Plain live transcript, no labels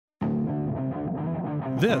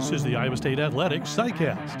This is the Iowa State Athletics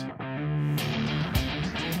SciCast.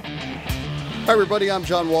 Hi everybody, I'm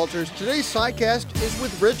John Walters. Today's SciCast is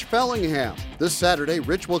with Rich Fellingham. This Saturday,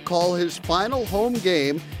 Rich will call his final home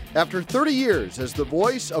game after 30 years as the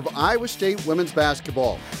voice of Iowa State women's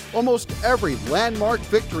basketball. Almost every landmark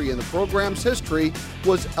victory in the program's history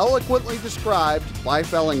was eloquently described by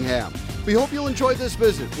Fellingham. We hope you'll enjoy this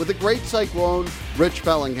visit with the great Cyclone, Rich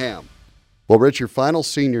Fellingham. Well, Rich, your final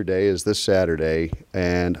senior day is this Saturday,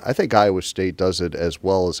 and I think Iowa State does it as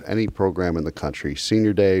well as any program in the country.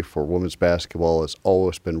 Senior day for women's basketball has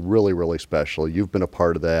always been really, really special. You've been a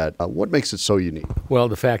part of that. What makes it so unique? Well,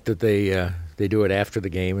 the fact that they do it after the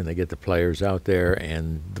game and they get the players out there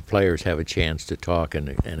and the players have a chance to talk and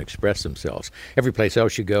express themselves. Every place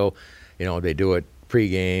else you go, they do it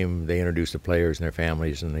pre-game, they introduce the players and their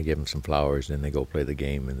families, and they give them some flowers, and then they go play the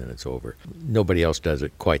game, and then it's over. Nobody else does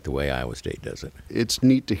it quite the way Iowa State does it. It's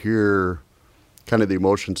neat to hear kind of the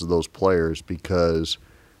emotions of those players because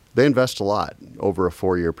they invest a lot over a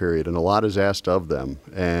 4-year period, and a lot is asked of them.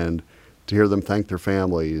 And to hear them thank their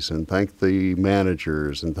families and thank the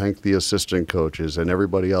managers and thank the assistant coaches and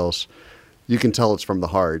everybody else, you can tell it's from the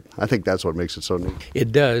heart. I think that's what makes it so neat.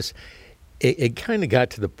 It does. It kind of got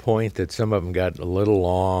to the point that some of them got a little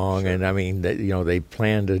long, sure. And I mean, they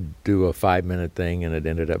planned to do a 5-minute thing, and it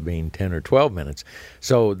ended up being 10 or 12 minutes.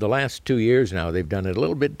 So the last 2 years now, they've done it a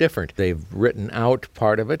little bit different. They've written out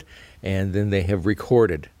part of it, and then they have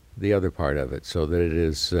recorded the other part of it, so that it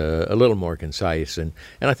is a little more concise, and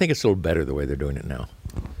I think it's a little better the way they're doing it now.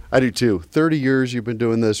 I do too. 30 years you've been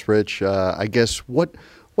doing this, Rich. I guess what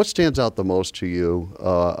stands out the most to you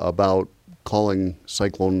about calling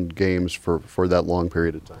Cyclone games for that long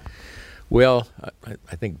period of time? Well,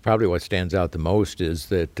 I think probably what stands out the most is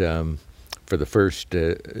that for the first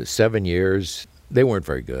 7 years, they weren't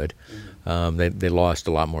very good. They lost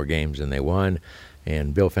a lot more games than they won,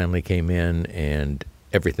 and Bill Fennelly came in, and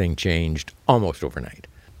everything changed almost overnight.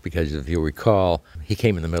 Because if you recall, he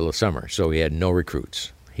came in the middle of summer, so he had no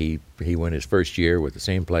recruits. He went his first year with the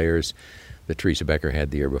same players that Teresa Becker had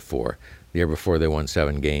the year before. The year before, they won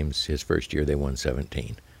 7 games. His first year, they won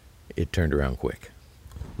 17. It turned around quick.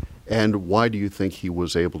 And why do you think he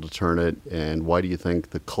was able to turn it, and why do you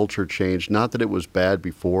think the culture changed? Not that it was bad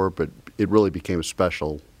before, but it really became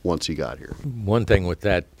special once he got here. One thing with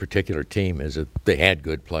that particular team is that they had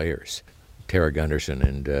good players. Tara Gunderson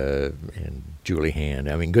and Julie Hand.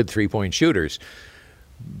 I mean, good three-point shooters.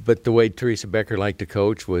 But the way Teresa Becker liked to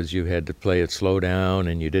coach was you had to play it slow down,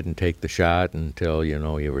 and you didn't take the shot until,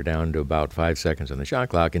 you were down to about 5 seconds on the shot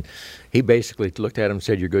clock. And he basically looked at them and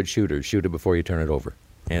said, "You're good shooters. Shoot it before you turn it over."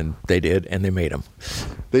 And they did, and they made them.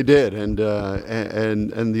 They did, and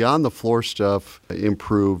the on-the-floor stuff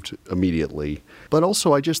improved immediately. But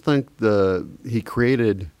also, I just think he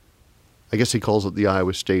created, I guess he calls it the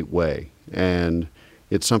Iowa State way. And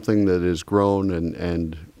it's something that has grown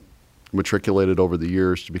and matriculated over the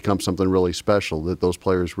years to become something really special, that those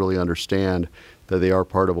players really understand that they are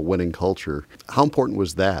part of a winning culture. How important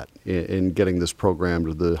was that in getting this program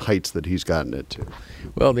to the heights that he's gotten it to?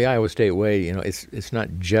 Well, the Iowa State way, it's not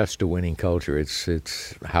just a winning culture.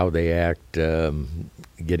 It's how they act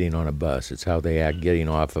getting on a bus. It's how they act getting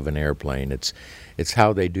off of an airplane. It's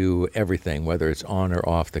how they do everything, whether it's on or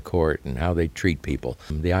off the court, and how they treat people.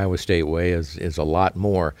 The Iowa State way is a lot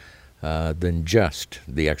more than just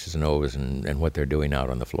the X's and O's and what they're doing out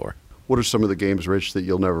on the floor. What are some of the games, Rich, that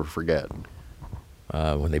you'll never forget?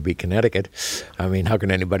 When they beat Connecticut. I mean, how can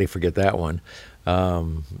anybody forget that one?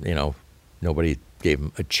 Nobody gave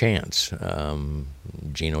him a chance.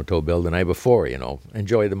 Gino told Bill the night before,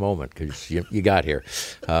 enjoy the moment because you got here.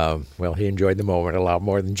 Well, he enjoyed the moment a lot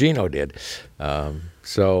more than Gino did.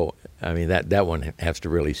 So, I mean, that one has to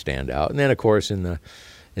really stand out. And then, of course,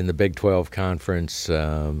 in the Big 12 Conference,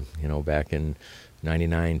 back in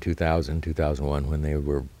 99, 2000, 2001, when they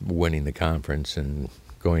were winning the conference and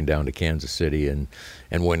going down to Kansas City and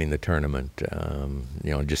winning the tournament,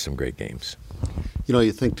 just some great games.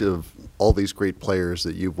 You think of all these great players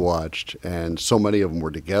that you've watched, and so many of them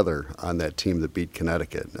were together on that team that beat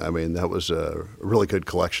Connecticut. I mean, that was a really good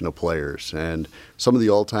collection of players. And some of the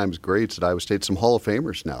all-time greats at Iowa State, some Hall of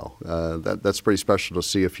Famers now. That's pretty special to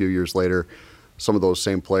see a few years later some of those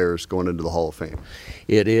same players going into the Hall of Fame.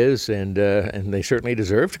 It is, and they certainly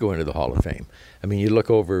deserve to go into the Hall of Fame. I mean, you look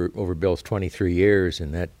over Bill's 23 years,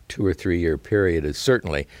 and that 2 or 3 year period is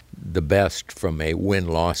certainly the best from a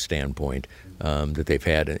win-loss standpoint that they've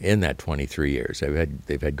had in that 23 years.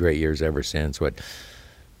 They've had great years ever since. What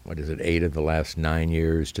is it, 8 of the last 9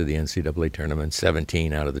 years to the NCAA tournament,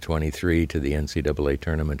 17 out of the 23 to the NCAA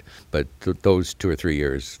tournament. But those 2 or 3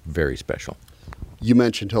 years, very special. You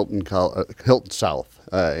mentioned Hilton South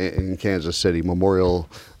in Kansas City, Memorial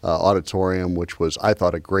Auditorium, which was, I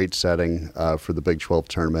thought, a great setting for the Big 12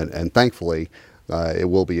 tournament, and thankfully it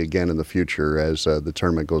will be again in the future as the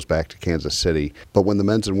tournament goes back to Kansas City. But when the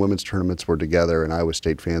men's and women's tournaments were together and Iowa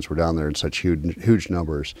State fans were down there in such huge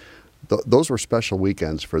numbers, those were special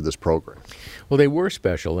weekends for this program. Well, they were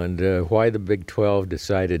special, and why the Big 12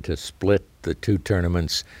 decided to split the two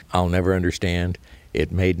tournaments, I'll never understand. It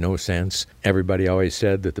made no sense. Everybody always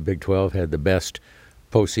said that the Big 12 had the best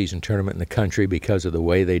postseason tournament in the country because of the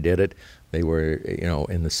way they did it. They were,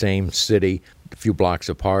 in the same city, a few blocks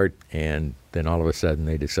apart, and then all of a sudden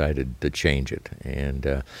they decided to change it.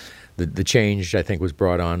 And the change, I think, was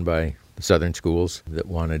brought on by the southern schools that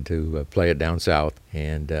wanted to play it down south.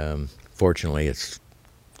 And fortunately,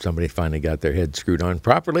 somebody finally got their head screwed on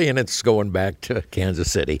properly, and it's going back to Kansas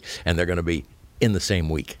City, and they're going to be in the same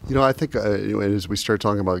week. I think as we start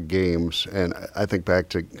talking about games, and I think back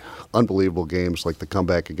to unbelievable games like the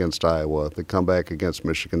comeback against Iowa, the comeback against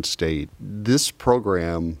Michigan State. This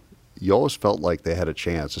program, you always felt like they had a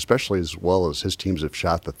chance, especially as well as his teams have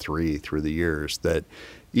shot the three through the years, that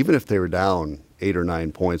even if they were down 8 or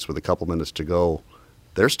 9 points with a couple minutes to go,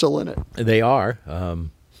 they're still in it. They are.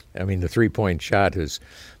 The three-point shot has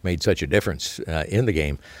made such a difference in the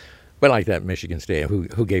game. But like that Michigan State,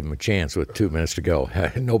 who gave him a chance with 2 minutes to go?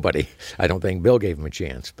 Nobody. I don't think Bill gave him a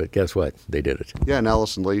chance, but guess what? They did it. Yeah, and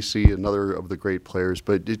Allison Lacey, another of the great players.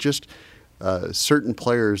 But it just certain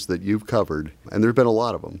players that you've covered, and there have been a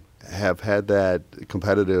lot of them, have had that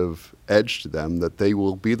competitive edge to them that they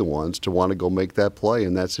will be the ones to want to go make that play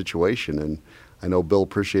in that situation. And I know Bill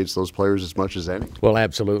appreciates those players as much as any. Well,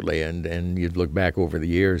 absolutely, and you'd look back over the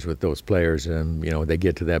years with those players, and they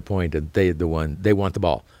get to that point that they want the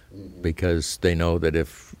ball. Because they know that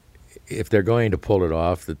if they're going to pull it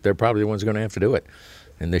off, that they're probably the ones going to have to do it.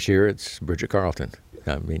 And this year it's Bridget Carlton.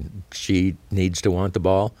 She needs to want the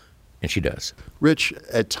ball, and she does. Rich,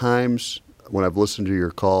 at times when I've listened to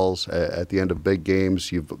your calls at the end of big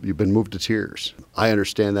games, you've been moved to tears. I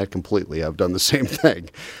understand that completely. I've done the same thing.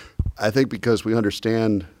 I think because we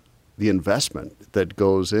understand the investment that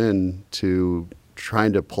goes into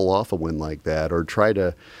trying to pull off a win like that, or try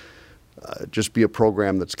to just be a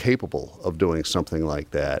program that's capable of doing something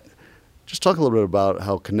like that. Just talk a little bit about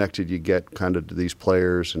how connected you get kind of to these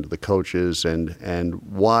players and to the coaches, and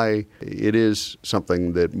why it is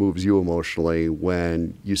something that moves you emotionally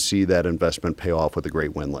when you see that investment pay off with a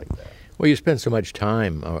great win like that. Well, you spend so much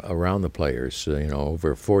time around the players,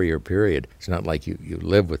 over a 4-year period. It's not like you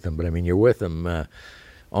live with them, but you're with them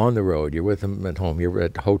on the road. You're with them at home. You're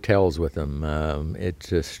at hotels with them. It's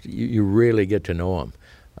just you really get to know them.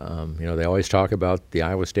 They always talk about the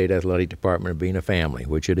Iowa State Athletic Department being a family,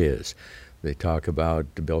 which it is.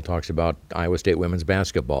 Bill talks about Iowa State women's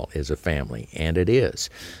basketball is a family, and it is.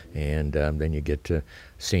 And then you get to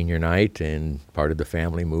senior night, and part of the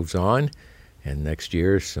family moves on, and next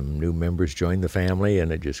year some new members join the family,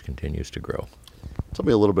 and it just continues to grow. Tell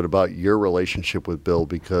me a little bit about your relationship with Bill,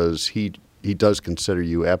 because he does consider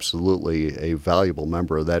you absolutely a valuable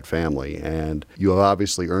member of that family, and you have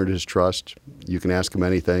obviously earned his trust. You can ask him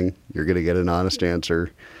anything. You're going to get an honest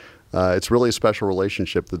answer. It's really a special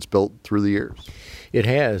relationship that's built through the years. It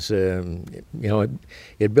has.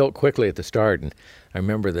 It built quickly at the start, and I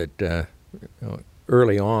remember that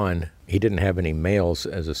early on he didn't have any males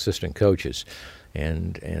as assistant coaches.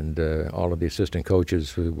 And all of the assistant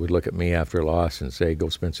coaches would look at me after a loss and say, "Go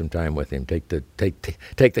spend some time with him. Take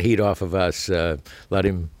the heat off of us. Let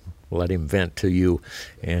him vent to you."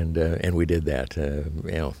 And we did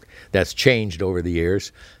that. That's changed over the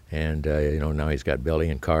years. And now he's got Billy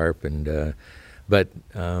and Carp. But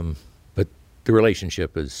the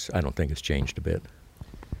relationship I don't think has changed a bit.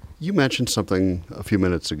 You mentioned something a few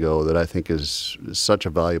minutes ago that I think is such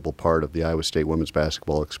a valuable part of the Iowa State women's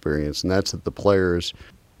basketball experience, and that's that the players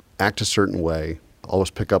act a certain way,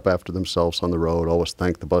 always pick up after themselves on the road, always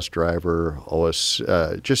thank the bus driver, always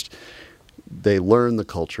they learn the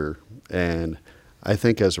culture. And I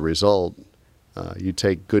think as a result, you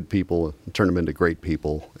take good people and turn them into great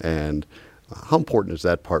people. And how important has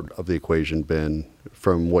that part of the equation been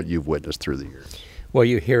from what you've witnessed through the years? Well,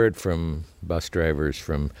 you hear it from bus drivers,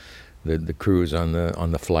 from the crews on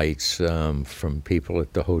the flights, from people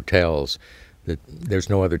at the hotels, that there's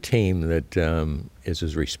no other team that is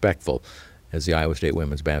as respectful as the Iowa State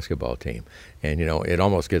women's basketball team. And, it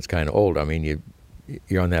almost gets kind of old.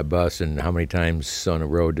 You're on that bus, and how many times on the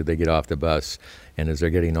road do they get off the bus? And as they're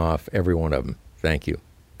getting off, every one of them, thank you,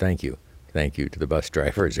 thank you, thank you to the bus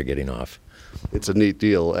drivers are getting off. It's a neat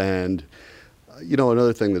deal. And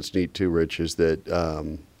another thing that's neat too, Rich, is that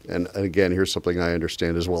and again, here's something I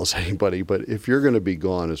understand as well as anybody, but if you're going to be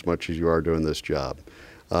gone as much as you are doing this job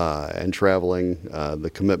and traveling,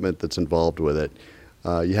 the commitment that's involved with it,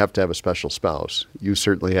 you have to have a special spouse. You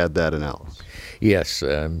certainly had that in Alice. Yes,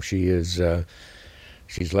 she is.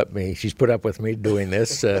 She's put up with me doing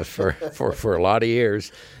this for a lot of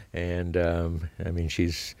years, and I mean,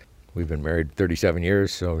 we've been married 37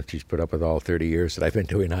 years, so she's put up with all 30 years that I've been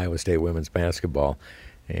doing Iowa State women's basketball,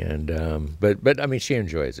 and but I mean, she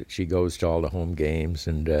enjoys it. She goes to all the home games,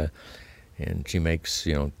 and she makes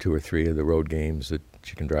 2 or 3 of the road games that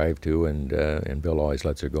she can drive to, and Bill always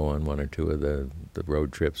lets her go on 1 or 2 of the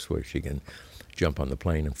road trips where she can jump on the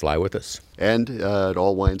plane and fly with us. And it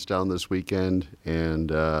all winds down this weekend, and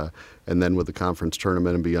then with the conference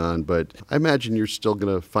tournament and beyond. But I imagine you're still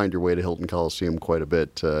going to find your way to Hilton Coliseum quite a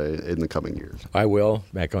bit in the coming years. I will.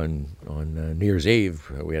 Back on New Year's Eve,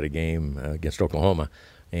 we had a game against Oklahoma,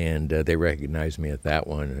 and they recognized me at that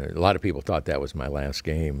one. A lot of people thought that was my last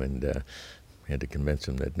game, and had to convince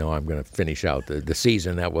them that, no, I'm going to finish out the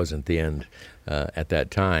season. That wasn't the end at that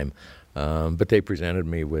time. But they presented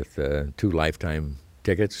me with 2 lifetime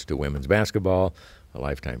tickets to women's basketball, a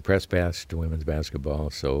lifetime press pass to women's basketball.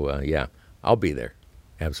 So, yeah, I'll be there.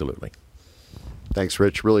 Absolutely. Thanks,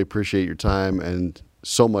 Rich. Really appreciate your time, and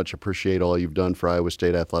so much appreciate all you've done for Iowa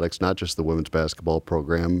State athletics, not just the women's basketball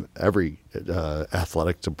program. Every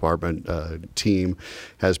athletic department team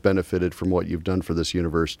has benefited from what you've done for this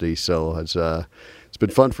university. So it's been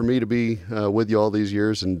fun for me to be with you all these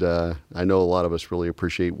years, and I know a lot of us really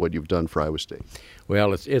appreciate what you've done for Iowa State.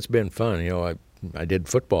 Well, it's been fun. I did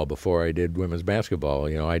football before I did women's basketball.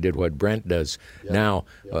 I did what Brent does now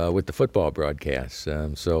with the football broadcasts.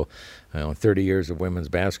 So 30 years of women's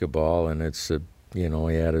basketball, and it's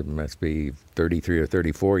it must be 33 or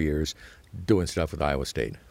 34 years doing stuff with Iowa State.